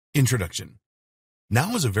Introduction.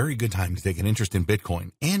 Now is a very good time to take an interest in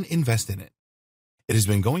Bitcoin and invest in it. It has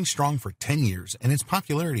been going strong for 10 years and its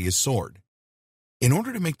popularity has soared. In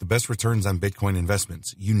order to make the best returns on Bitcoin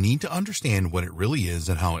investments, you need to understand what it really is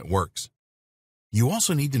and how it works. You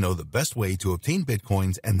also need to know the best way to obtain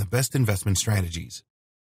Bitcoins and the best investment strategies.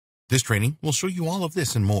 This training will show you all of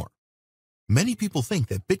this and more. Many people think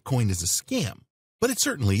that Bitcoin is a scam, but it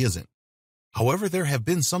certainly isn't. However, there have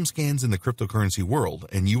been some scams in the cryptocurrency world,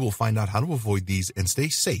 and you will find out how to avoid these and stay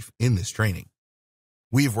safe in this training.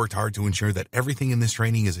 We have worked hard to ensure that everything in this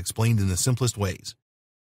training is explained in the simplest ways.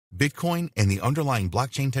 Bitcoin and the underlying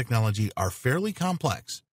blockchain technology are fairly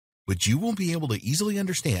complex, but you will be able to easily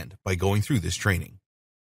understand by going through this training.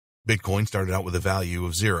 Bitcoin started out with a value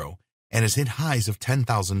of 0 and has hit highs of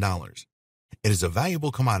 $10,000. It is a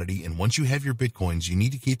valuable commodity, and once you have your Bitcoins, you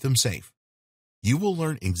need to keep them safe. You will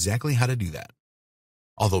learn exactly how to do that.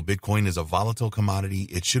 Although Bitcoin is a volatile commodity,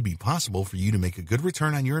 it should be possible for you to make a good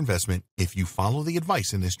return on your investment if you follow the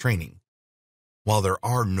advice in this training. While there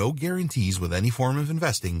are no guarantees with any form of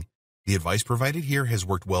investing, the advice provided here has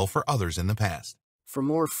worked well for others in the past. For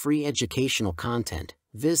more free educational content,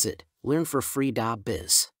 visit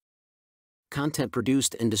learnforfree.biz. Content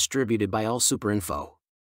produced and distributed by AllSuperInfo.